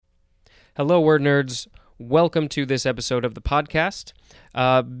Hello, word nerds. Welcome to this episode of the podcast.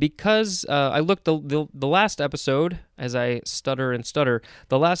 Because I looked the last episode, as I stutter and stutter,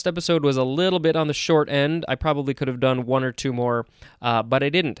 the last episode was a little bit on the short end. I probably could have done one or two more, but I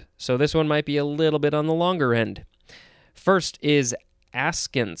didn't. So this one might be a little bit on the longer end. First is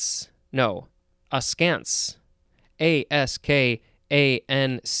askance. No, askance. askance.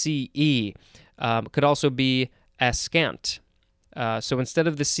 Could also be askant. So instead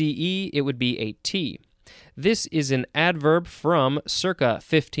of the CE, it would be a T. This is an adverb from circa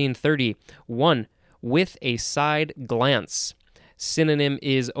 1530. 1. With a side glance. Synonym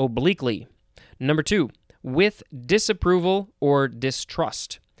is obliquely. Number 2. With disapproval or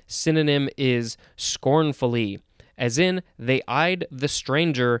distrust. Synonym is scornfully, as in they eyed the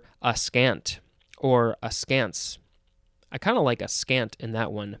stranger askant or askance. I kind of like askant in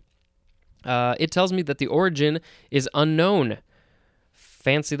that one. It tells me that the origin is unknown.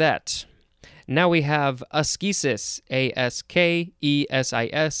 Fancy that. Now we have askesis, A-S-K-E-S-I-S,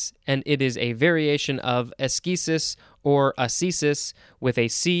 and it is a variation of askesis or ascesis with a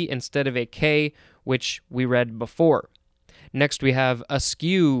C instead of a K, which we read before. Next we have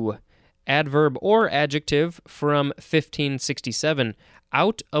askew, adverb or adjective from 1567,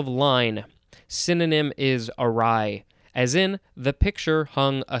 out of line. Synonym is awry, as in the picture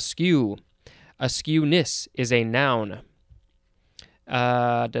hung askew. Askewness is a noun.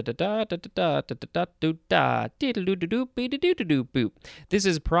 This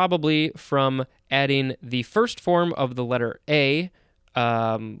is probably from adding the first form of the letter A,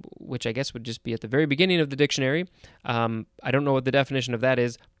 which I guess would just be at the very beginning of the dictionary. I don't know what the definition of that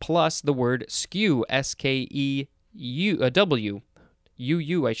is, plus the word skew, S-K-E-U-W.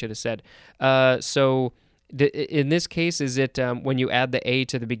 U-U, I should have said. So in this case, is it when you add the A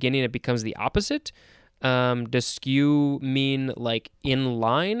to the beginning, it becomes the opposite? Does skew mean like in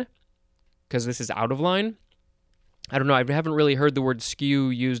line? Because this is out of line? I don't know. I haven't really heard the word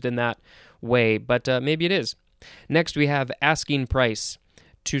skew used in that way, but maybe it is. Next, we have asking price.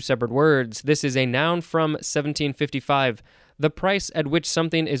 Two separate words. This is a noun from 1755. The price at which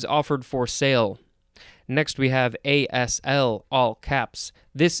something is offered for sale. Next, we have ASL, all caps.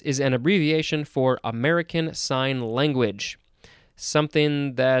 This is an abbreviation for American Sign Language.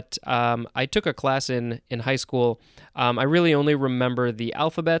 Something that I took a class in high school. I really only remember the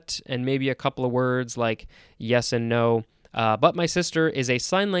alphabet and maybe a couple of words like yes and no. But my sister is a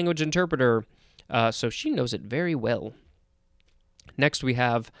sign language interpreter, so she knows it very well. Next, we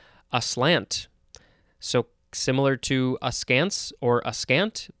have aslant. So similar to askance or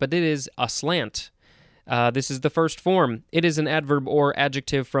askant, but it is aslant. This is the first form. It is an adverb or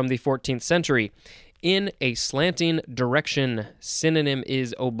adjective from the 14th century. In a slanting direction, synonym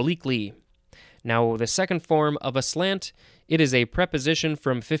is obliquely. Now, the second form of aslant, it is a preposition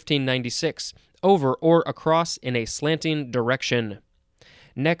from 1596, over or across in a slanting direction.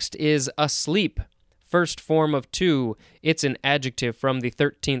 Next is asleep, first form of 2. It's an adjective from the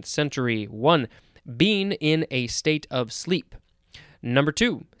 13th century. 1. Being in a state of sleep. Number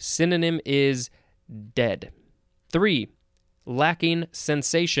 2. Synonym is dead. 3. Lacking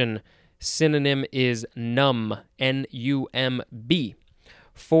sensation. Synonym is numb, N-U-M-B.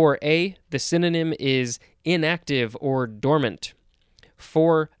 4a, the synonym is inactive or dormant.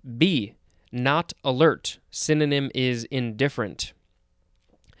 4b, not alert. Synonym is indifferent.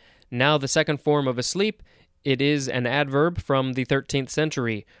 Now the second form of asleep, it is an adverb from the 13th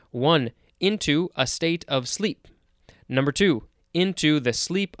century. 1, into a state of sleep. Number 2, into the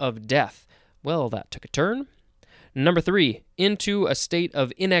sleep of death. Well, that took a turn. Number 3, into a state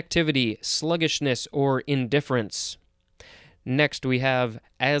of inactivity, sluggishness, or indifference. Next, we have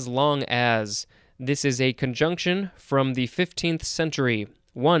as long as. This is a conjunction from the 15th century.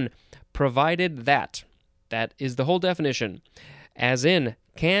 1, provided that. That is the whole definition. As in,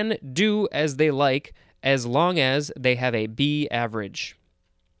 can do as they like as long as they have a B average.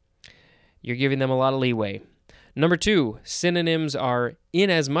 You're giving them a lot of leeway. Number 2, synonyms are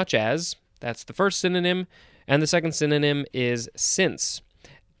inasmuch as. That's the first synonym. And the second synonym is since.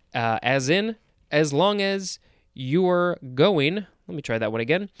 As in, as long as you're going, let me try that one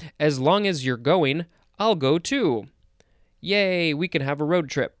again. As long as you're going, I'll go too. Yay, we can have a road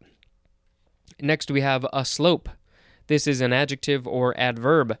trip. Next we have aslope. This is an adjective or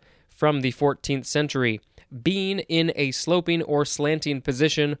adverb from the 14th century, being in a sloping or slanting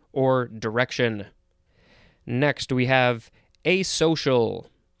position or direction. Next we have asocial.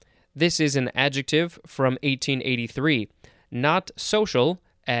 This is an adjective from 1883, not social,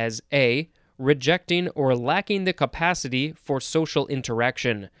 as A, rejecting or lacking the capacity for social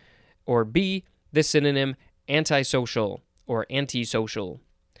interaction, or B, the synonym antisocial or antisocial.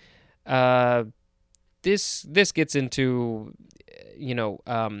 Uh, this gets into,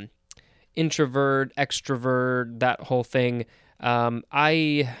 introvert, extrovert, that whole thing.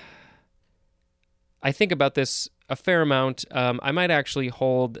 I think about this a fair amount. I might actually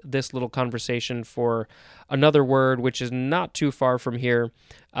hold this little conversation for another word, which is not too far from here.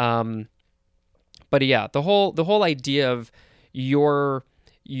 But yeah, the whole idea of your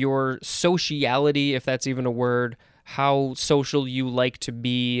sociality, if that's even a word, how social you like to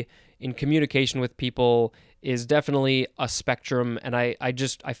be in communication with people is definitely a spectrum, and I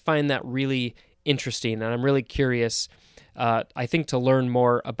find that really interesting, and I'm really curious. I think to learn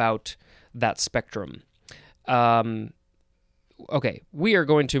more about that spectrum. Okay, we are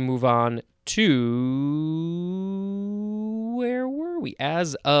going to move on to where were we?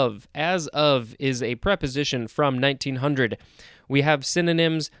 As of. As of is a preposition from 1900. We have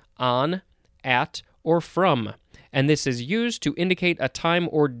synonyms on, at, or from, and this is used to indicate a time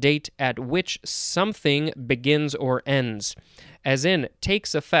or date at which something begins or ends, as in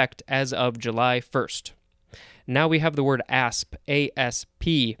takes effect as of July 1st. Now we have the word asp,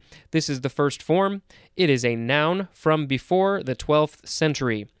 A-S-P. This is the first form. It is a noun from before the 12th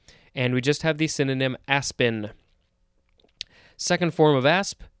century. And we just have the synonym aspen. Second form of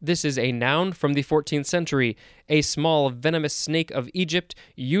asp, this is a noun from the 14th century, a small venomous snake of Egypt,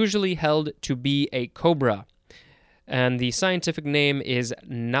 usually held to be a cobra. And the scientific name is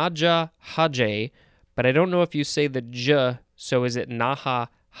Naja Haje, but I don't know if you say the j, so is it Naha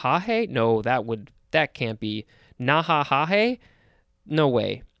Hahe? No, that can't be. Naha Hahe? No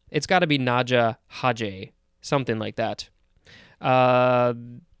way. It's got to be Naja Haje, something like that.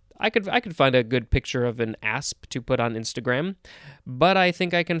 I could find a good picture of an asp to put on Instagram, but I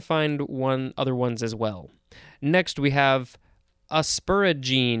think I can find other ones as well. Next we have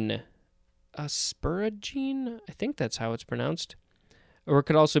asparagine. Asparagine? I think that's how it's pronounced. Or it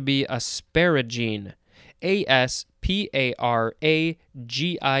could also be asparagine. A-S-P-A-R-A-G-I-N-E.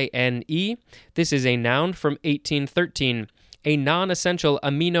 This is a noun from 1813. A non-essential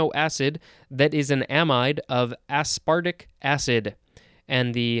amino acid that is an amide of aspartic acid.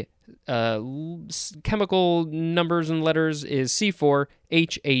 And the chemical numbers and letters is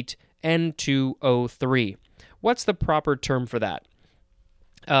C4H8N2O3. What's the proper term for that?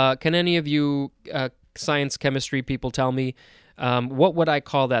 Can any of you science, chemistry people tell me what would I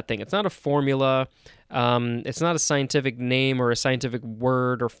call that thing? It's not a formula. It's not a scientific name or a scientific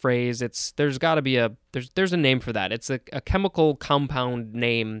word or phrase. There's got to be there's a name for that. It's a chemical compound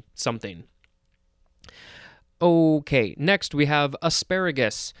name, something. Okay, next we have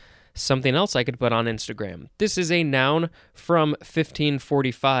asparagus, something else I could put on Instagram. This is a noun from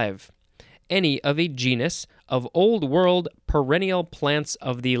 1545. Any of a genus of Old World perennial plants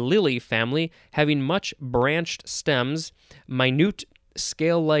of the lily family having much branched stems, minute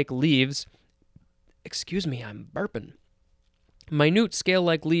scale-like leaves. Excuse me, I'm burping. Minute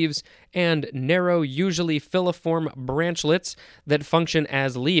scale-like leaves and narrow, usually filiform branchlets that function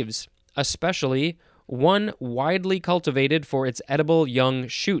as leaves, especially one widely cultivated for its edible young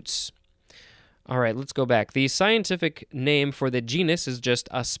shoots. All right, let's go back. The scientific name for the genus is just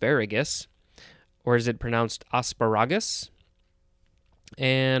asparagus, or is it pronounced asparagus?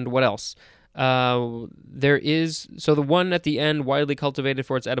 And what else? So the one at the end, widely cultivated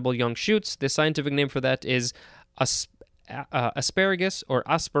for its edible young shoots, the scientific name for that is asparagus or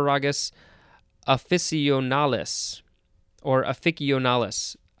asparagus officinalis, or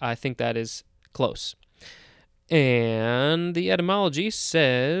officinalis. I think that is close. And the etymology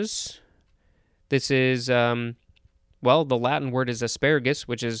says this is, the Latin word is asparagus,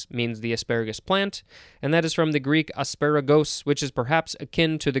 which means the asparagus plant, and that is from the Greek asparagos, which is perhaps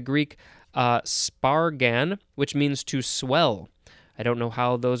akin to the Greek spargan, which means to swell. I don't know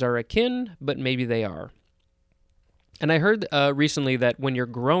how those are akin, but maybe they are. And I heard recently that when you're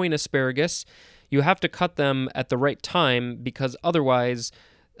growing asparagus, you have to cut them at the right time because otherwise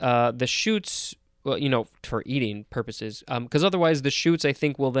the shoots, for eating purposes, because otherwise the shoots, I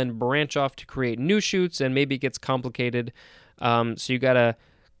think, will then branch off to create new shoots, and maybe it gets complicated. So you got to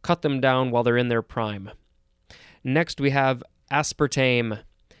cut them down while they're in their prime. Next, we have aspartame,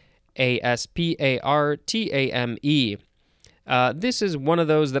 A-S-P-A-R-T-A-M-E. This is one of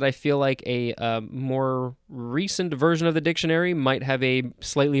those that I feel like a more recent version of the dictionary might have a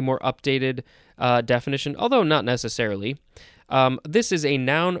slightly more updated definition, although not necessarily. This is a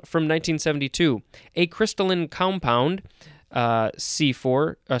noun from 1972, a crystalline compound,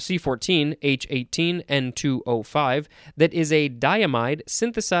 C14H18N2O5, that is a diamide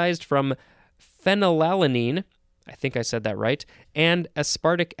synthesized from phenylalanine, I think I said that right, and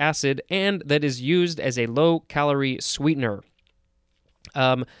aspartic acid, and that is used as a low-calorie sweetener.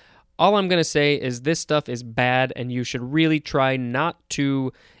 All I'm going to say is this stuff is bad, and you should really try not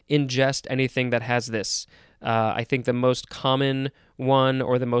to ingest anything that has this. I think the most common one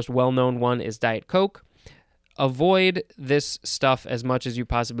or the most well-known one is Diet Coke. Avoid this stuff as much as you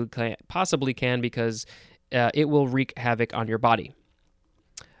possibly can because it will wreak havoc on your body.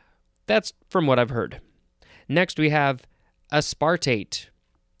 That's from what I've heard. Next, we have aspartate.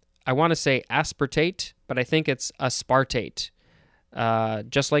 I want to say aspartate, but I think it's aspartate.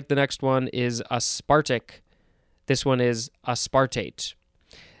 Just like the next one is aspartic, this one is aspartate.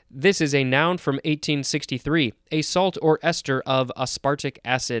 This is a noun from 1863, a salt or ester of aspartic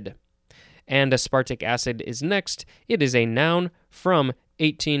acid. And aspartic acid is next. It is a noun from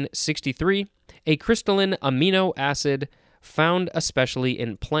 1863, a crystalline amino acid found especially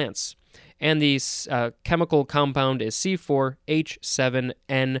in plants. And the chemical compound is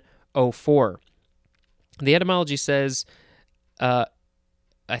C4H7NO4. The etymology says, I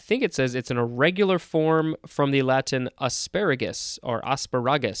think it says it's an irregular form from the Latin asparagus or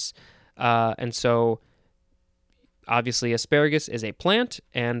asparagus. And so, obviously, asparagus is a plant,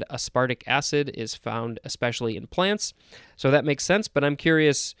 and aspartic acid is found especially in plants. So that makes sense, but I'm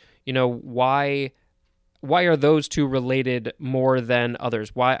curious, why are those two related more than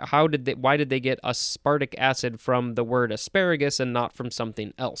others? Why did they get aspartic acid from the word asparagus and not from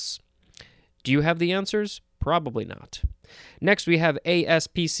something else? Do you have the answers? Probably not. Next, we have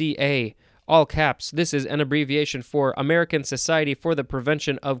ASPCA, all caps. This is an abbreviation for American Society for the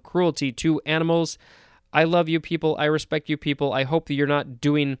Prevention of Cruelty to Animals. I love you people. I respect you people. I hope that you're not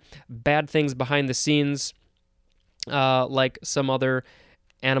doing bad things behind the scenes like some other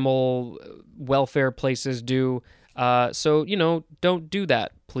animal welfare places do. So, don't do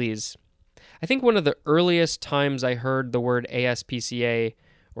that, please. I think one of the earliest times I heard the word ASPCA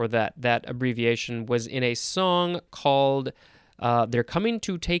or that abbreviation was in a song called They're Coming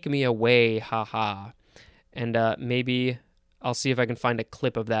to Take Me Away, haha. And maybe I'll see if I can find a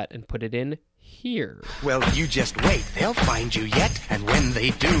clip of that and put it in here. Well, you just wait. They'll find you yet. And when they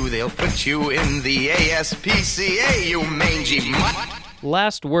do, they'll put you in the ASPCA, you mangy mutt.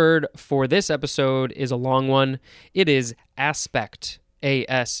 Last word for this episode is a long one. It is aspect.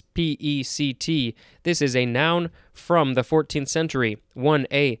 A-S-P-E-C-T. This is a noun from the 14th century.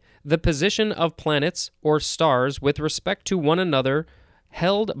 1a. The position of planets or stars with respect to one another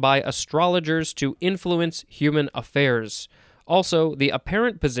held by astrologers to influence human affairs. Also, the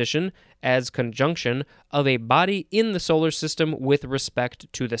apparent position as conjunction of a body in the solar system with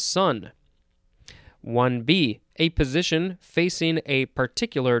respect to the sun. 1b. A position facing a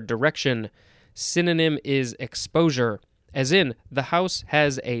particular direction. Synonym is exposure, as in, the house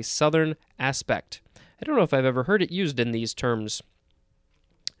has a southern aspect. I don't know if I've ever heard it used in these terms.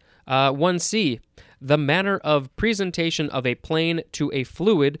 1c. The manner of presentation of a plane to a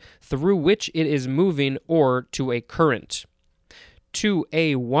fluid through which it is moving or to a current.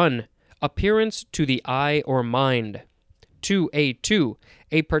 2a1. Appearance to the eye or mind. 2a2.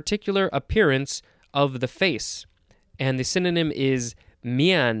 A particular appearance of the face. And the synonym is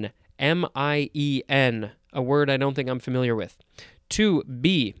mien, M-I-E-N, a word I don't think I'm familiar with.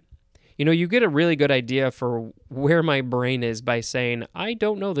 2b. You get a really good idea for where my brain is by saying, I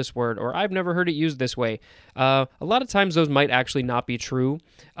don't know this word, or I've never heard it used this way. A lot of times those might actually not be true.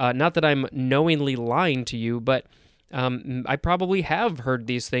 Not that I'm knowingly lying to you, but I probably have heard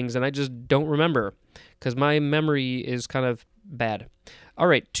these things, and I just don't remember, because my memory is kind of bad. All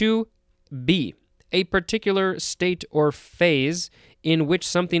right, 2b. A particular state or phase in which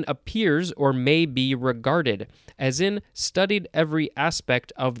something appears or may be regarded, as in studied every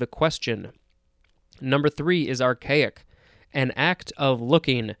aspect of the question. Number 3 is archaic, an act of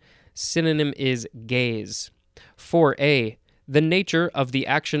looking. Synonym is gaze. 4a, the nature of the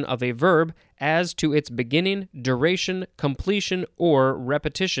action of a verb as to its beginning, duration, completion, or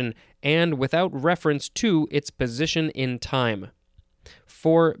repetition, and without reference to its position in time.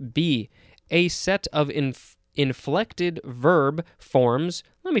 4b, a set of inflected verb forms.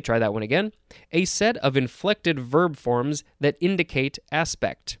 Let me try that one again. A set of inflected verb forms that indicate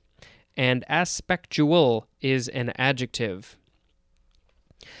aspect. And aspectual is an adjective.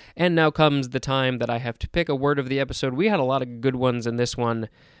 And now comes the time that I have to pick a word of the episode. We had a lot of good ones in this one.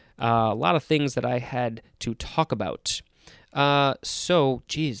 A lot of things that I had to talk about. Why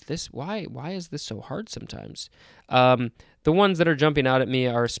is this so hard sometimes? The ones that are jumping out at me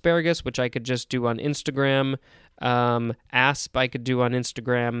are asparagus, which I could just do on Instagram. Asp, I could do on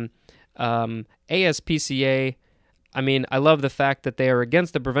Instagram. ASPCA, I love the fact that they are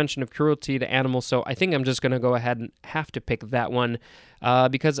against the prevention of cruelty to animals, so I think I'm just going to go ahead and have to pick that one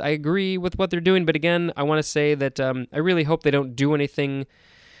because I agree with what they're doing. But again, I want to say that I really hope they don't do anything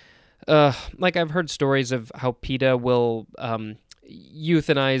like I've heard stories of how PETA will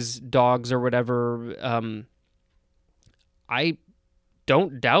euthanize dogs or whatever. I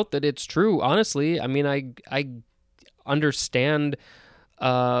don't doubt that it's true, honestly. I mean, I understand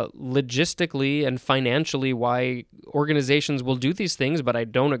logistically and financially why organizations will do these things, but I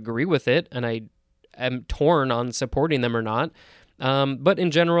don't agree with it, and I am torn on supporting them or not. But in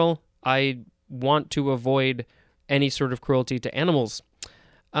general, I want to avoid any sort of cruelty to animals.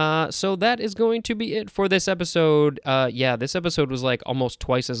 So that is going to be it for this episode. This episode was like almost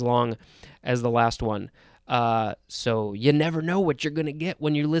twice as long as the last one. So you never know what you're going to get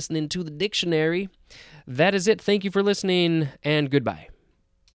when you're listening to the dictionary. That is it. Thank you for listening, and goodbye.